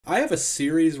I have a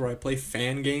series where I play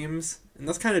fan games, and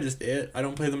that's kind of just it. I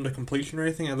don't play them to completion or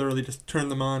anything. I literally just turn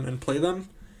them on and play them.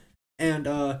 And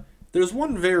there's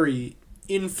one very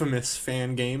infamous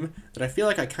fan game that I feel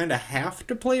like I kind of have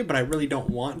to play, but I really don't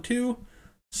want to.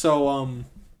 So,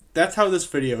 that's how this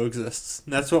video exists.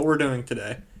 That's what we're doing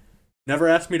today. Never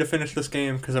ask me to finish this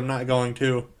game, because I'm not going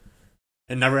to.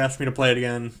 And never ask me to play it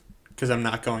again, because I'm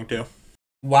not going to.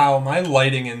 Wow, my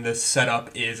lighting in this setup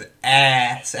is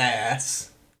ass.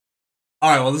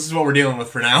 Alright, well this is what we're dealing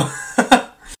with for now.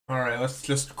 Alright, let's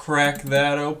just crack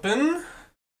that open.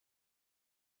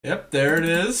 Yep, there it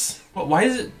is. But why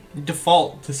does it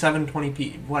default to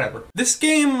 720p? Whatever. This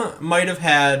game might have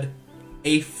had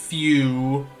a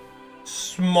few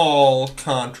small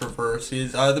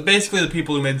controversies. Basically the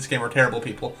people who made this game are terrible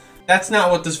people. That's not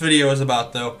what this video is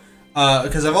about though.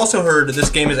 Because I've also heard that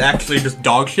this game is actually just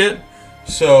dog shit.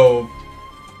 So,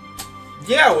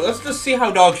 yeah, well, let's just see how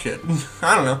dog shit.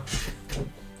 I don't know.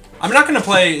 I'm not going to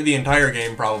play the entire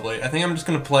game, probably. I think I'm just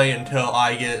going to play until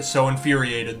I get so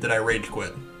infuriated that I rage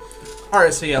quit.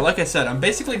 Alright, so yeah, like I said, I'm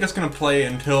basically just going to play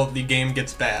until the game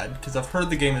gets bad, because I've heard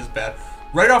the game is bad.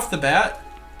 Right off the bat,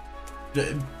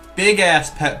 the big-ass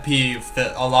pet peeve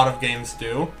that a lot of games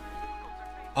do,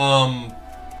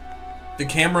 the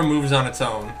camera moves on its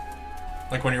own.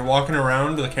 Like, when you're walking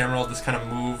around, the camera will just kind of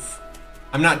move.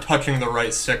 I'm not touching the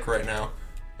right stick right now.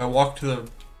 If I walk to the...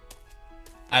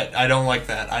 I don't like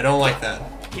that. I don't like that.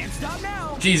 Can't stop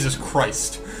now. Jesus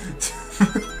Christ.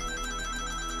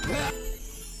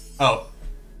 Oh.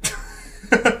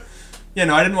 Yeah,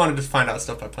 no, I didn't want to just find out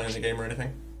stuff by playing the game or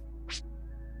anything.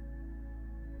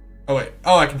 Oh wait.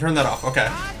 Oh, I can turn that off. Okay.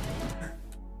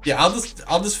 Yeah,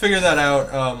 I'll just figure that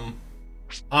out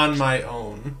on my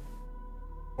own.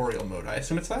 Tutorial mode. I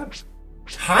assume it's that.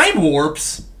 Time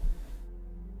warps.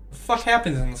 What the fuck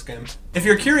happens in this game? If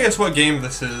you're curious what game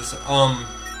this is,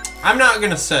 I'm not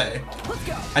gonna say.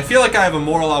 I feel like I have a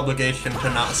moral obligation to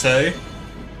not say.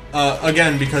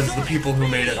 Again, because the people who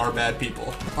made it are bad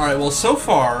people. Alright, well, so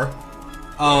far,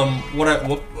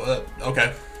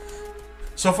 okay.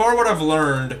 So far what I've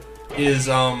learned is,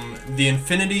 the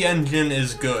Infinity engine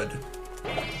is good.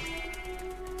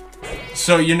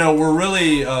 So, you know, we're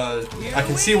really, I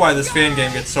can see why this fan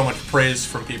game gets so much praise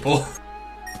from people.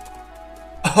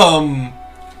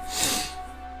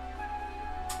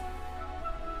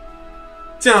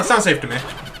 It sounds safe to me.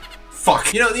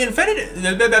 Fuck. You know, the Infinity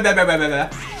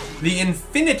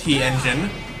engine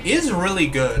is really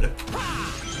good,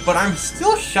 but I'm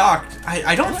still shocked.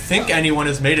 I don't think anyone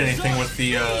has made anything with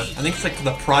the, I think it's like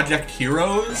the Project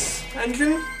Heroes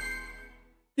engine?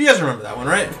 You guys remember that one,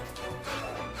 right?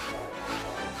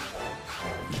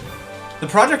 The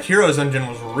Project Heroes engine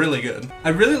was really good. I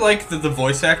really like that the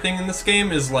voice acting in this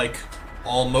game is, like,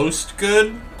 almost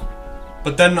good,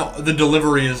 but then the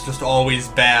delivery is just always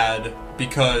bad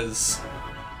because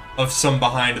of some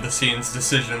behind-the-scenes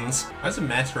decisions. Why does a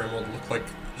Master Emerald look like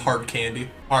hard candy?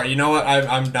 Alright, you know what?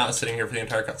 I'm not sitting here for the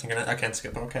entire cutscene. I can't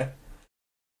skip, okay?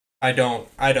 I don't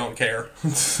care.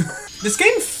 This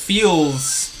game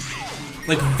feels,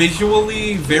 like,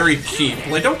 visually very cheap.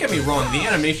 Like, don't get me wrong, the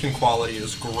animation quality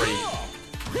is great.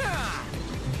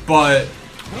 But,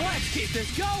 Let's keep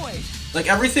this going. like,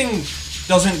 everything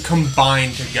doesn't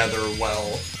combine together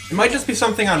well. It might just be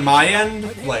something on my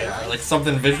end, like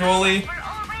something visually,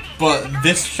 but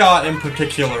this shot in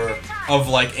particular of,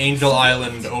 like, Angel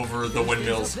Island over the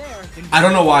windmills, I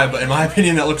don't know why, but in my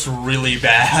opinion that looks really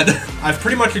bad. I've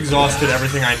pretty much exhausted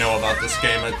everything I know about this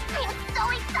game. I am so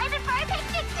excited for our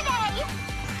picnic today!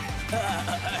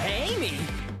 Amy.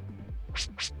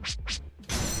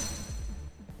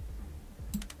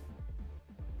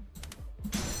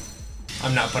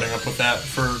 I'm not putting up with that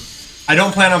for... I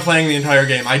don't plan on playing the entire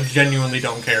game. I genuinely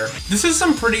don't care. This is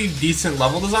some pretty decent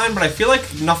level design, but I feel like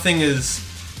nothing is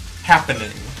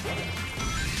happening.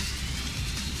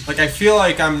 Like, I feel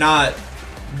like I'm not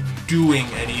doing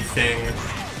anything.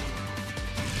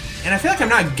 And I feel like I'm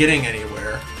not getting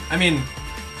anywhere. I mean,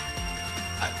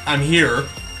 I'm here.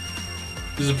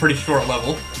 This is a pretty short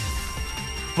level.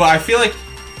 But I feel like...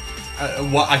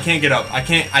 I can't get up. I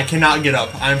cannot get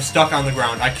up. I'm stuck on the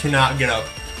ground. I cannot get up.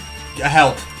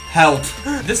 Help. Help.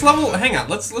 This level, hang on.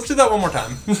 Let's do that one more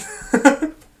time.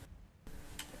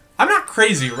 I'm not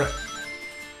crazy, right?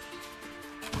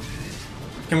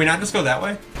 Can we not just go that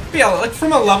way? But yeah, like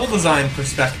from a level design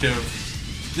perspective,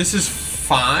 this is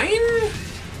fine?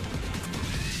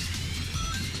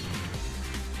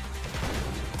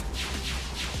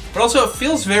 But also, it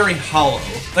feels very hollow.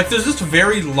 Like, there's just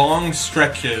very long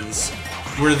stretches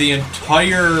where the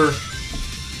entire...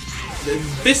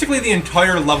 Basically, the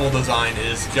entire level design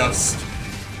is just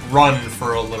run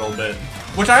for a little bit.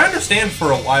 Which I understand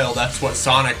for a while that's what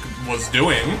Sonic was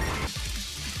doing.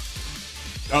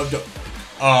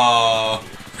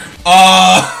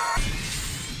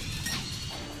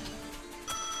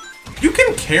 You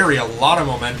can carry a lot of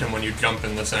momentum when you jump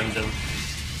in this engine.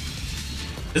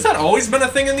 Has that always been a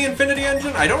thing in the Infinity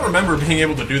Engine? I don't remember being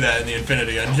able to do that in the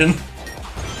Infinity Engine.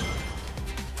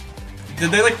 Did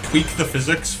they, like, tweak the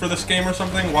physics for this game or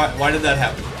something? Why did that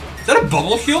happen? Is that a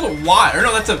bubble shield? Why? Or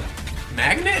no, that's a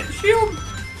magnet shield?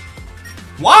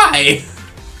 Why?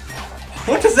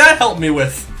 What does that help me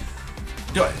with?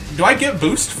 Do I get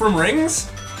boost from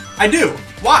rings? I do.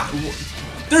 Why?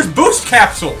 There's boost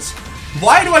capsules.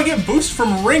 Why do I get boost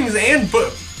from rings and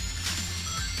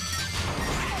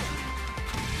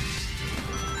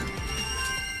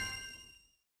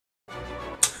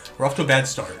We're off to a bad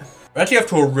start. We're actually off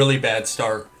to a really bad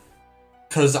start.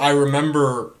 Because I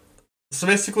remember... So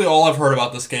basically all I've heard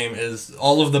about this game is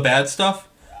all of the bad stuff.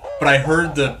 But I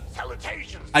heard the...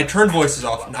 I turned voices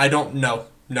off. And I don't know.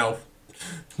 No.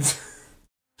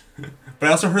 But I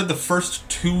also heard the first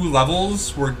 2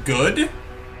 levels were good.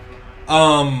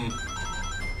 And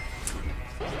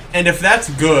if that's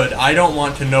good, I don't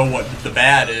want to know what the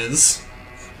bad is.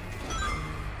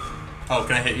 Oh,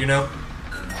 can I hit you now?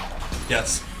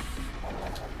 Yes.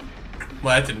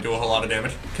 Well, that didn't do a whole lot of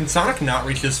damage. Can Sonic not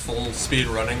reach his full speed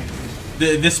running?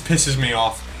 This pisses me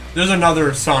off. There's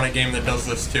another Sonic game that does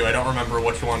this too. I don't remember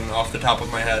which one off the top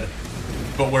of my head.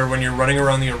 But where when you're running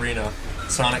around the arena,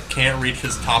 Sonic can't reach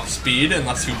his top speed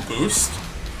unless you boost.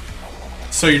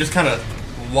 So you're just kind of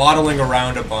waddling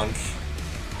around a bunch.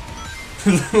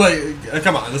 Like,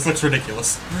 come on, this looks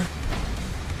ridiculous.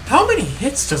 How many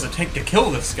hits does it take to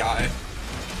kill this guy?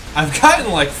 I've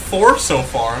gotten like 4 so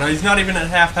far, and he's not even at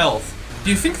half health. Do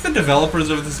you think the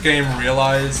developers of this game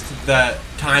realized that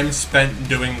time spent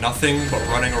doing nothing but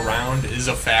running around is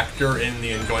a factor in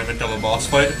the enjoyment of a boss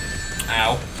fight?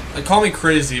 Ow. Call me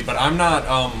crazy, but I'm not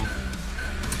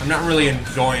really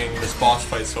enjoying this boss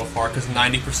fight so far, because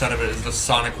 90% of it is just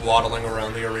Sonic waddling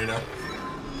around the arena.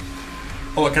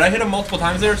 Oh, what, can I hit him multiple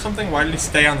times there or something? Why did he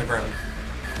stay on the ground?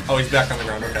 Oh, he's back on the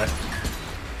ground, okay.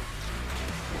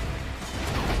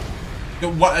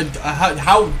 What,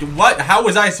 how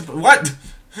was I what?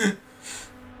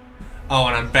 Oh,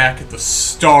 and I'm back at the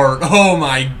start. Oh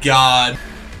my god.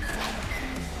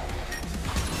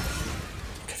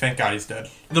 Okay, thank god he's dead.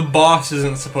 The boss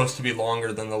isn't supposed to be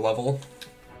longer than the level.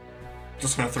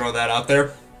 Just gonna throw that out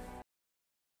there.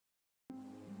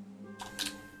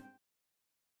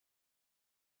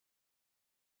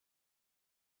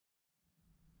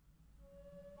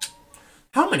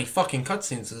 How many fucking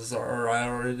cutscenes is there?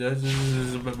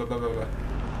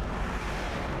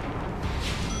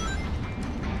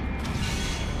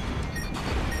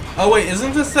 Oh wait,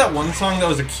 isn't this that one song that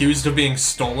was accused of being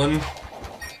stolen?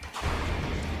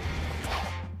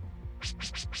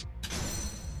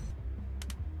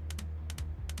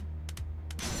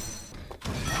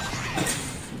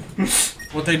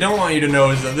 What they don't want you to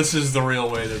know is that this is the real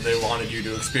way that they wanted you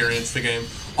to experience the game.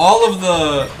 All of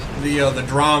the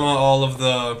drama, all of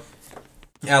the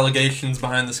allegations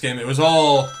behind this game, it was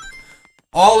all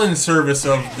in service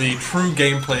of the true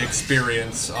gameplay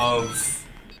experience of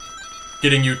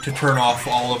getting you to turn off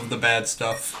all of the bad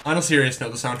stuff. On a serious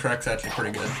note, the soundtrack's actually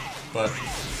pretty good, but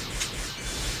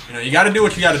you know, you gotta do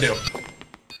what you gotta do.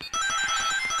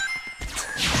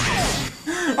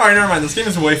 Alright, never mind. This game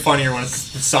is way funnier when it's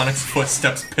Sonic's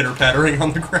footsteps pitter-pattering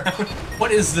on the ground.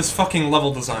 What is this fucking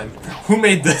level design? Who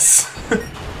made this?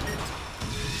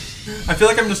 I feel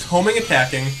like I'm just homing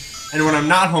attacking, and when I'm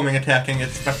not homing attacking, I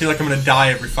feel like I'm gonna die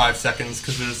every 5 seconds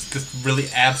because there's just really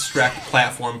abstract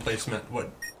platform placement. What?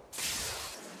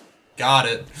 Got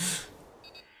it.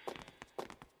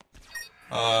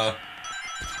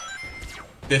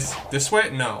 This way?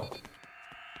 No.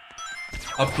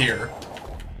 Up here.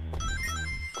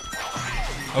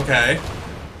 Okay.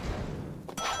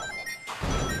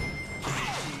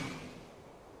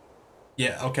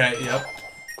 Yeah, okay, yep.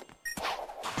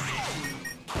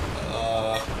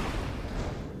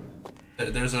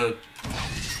 There's a...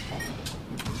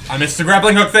 I missed the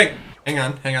grappling hook thing! Hang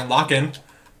on, lock in.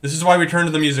 This is why we turned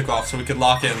the music off, so we could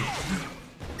lock in.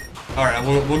 Alright,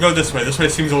 we'll go this way. This way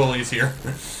seems a little easier.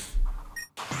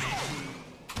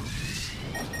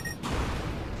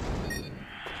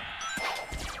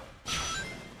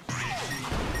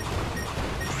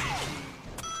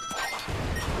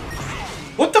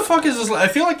 What the fuck is this? I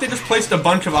feel like they just placed a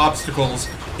bunch of obstacles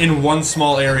in one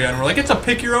small area and we're like, it's a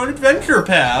pick-your-own-adventure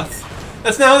path.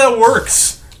 That's not how that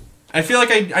works. I feel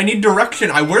like I need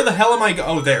direction. Where the hell am I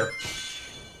oh, there.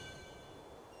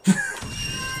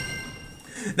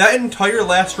 That entire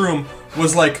last room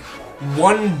was like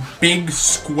one big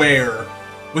square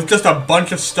with just a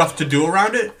bunch of stuff to do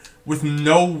around it, with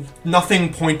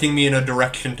nothing pointing me in a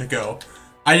direction to go.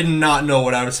 I did not know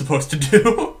what I was supposed to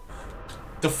do.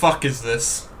 The fuck is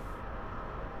this?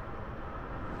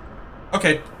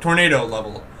 Okay, tornado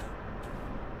level.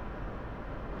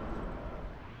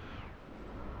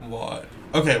 What?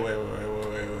 Okay, wait.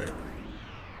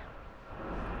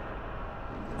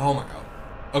 Oh my god.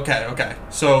 Okay.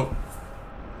 So.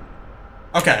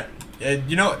 Okay.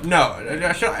 You know, no.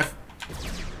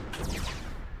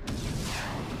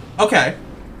 Okay,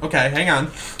 hang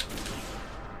on.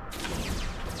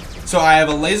 So I have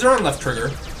a laser on left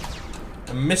trigger,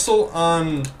 a missile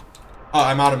on... Oh,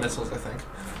 I'm out of missiles, I think.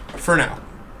 For now.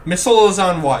 Missile is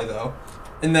on Y, though.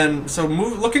 And then, so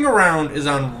looking around is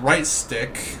on right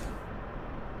stick.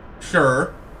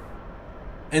 Sure.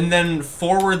 And then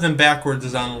forwards and backwards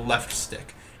is on left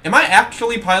stick. Am I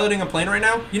actually piloting a plane right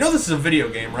now? You know this is a video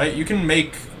game, right? You can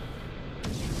make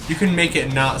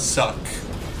it not suck.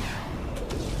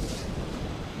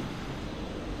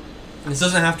 This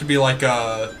doesn't have to be like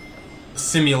a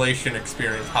simulation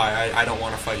experience. Hi, I don't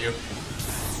want to fight you.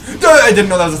 I didn't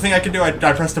know that was a thing I could do. I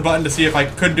pressed the button to see if I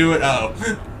could do it. Oh.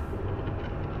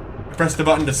 I pressed the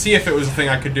button to see if it was a thing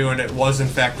I could do, and it was in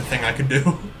fact a thing I could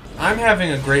do. I'm having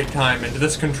a great time, and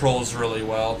this controls really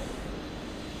well.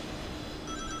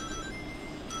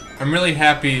 I'm really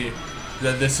happy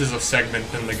that this is a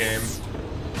segment in the game.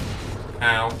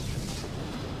 Ow.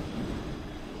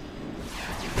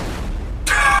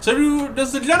 So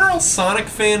does the general Sonic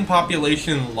fan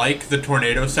population like the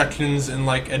tornado sections in,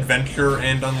 like, Adventure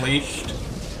and Unleashed?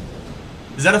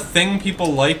 Is that a thing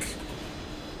people like?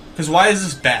 Because why is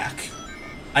this back?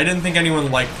 I didn't think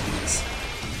anyone liked these.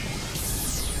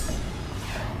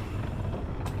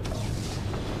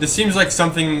 This seems like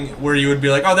something where you would be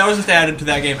like, oh, that was just added to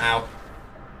that game. Ow.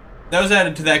 That was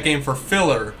added to that game for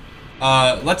filler.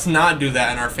 Let's not do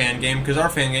that in our fan game, because our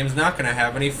fan game is not going to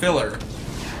have any filler.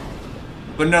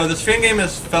 But no, this fan game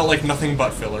has felt like nothing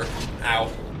but filler.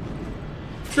 Ow.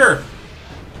 Sure.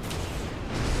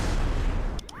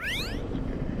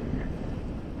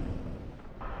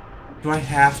 Do I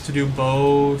have to do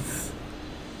both?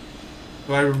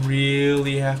 Do I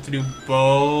really have to do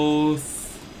both?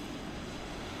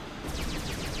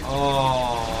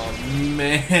 Oh,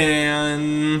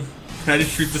 man. Can I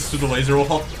just shoot this through the laser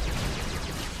wall?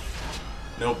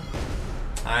 Nope.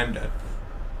 I'm dead.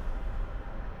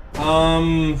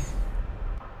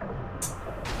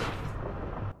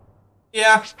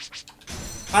 Yeah.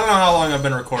 I don't know how long I've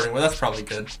been recording, but that's probably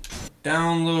good.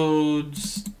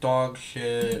 Downloads, dog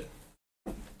shit,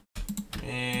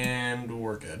 and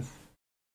we're good.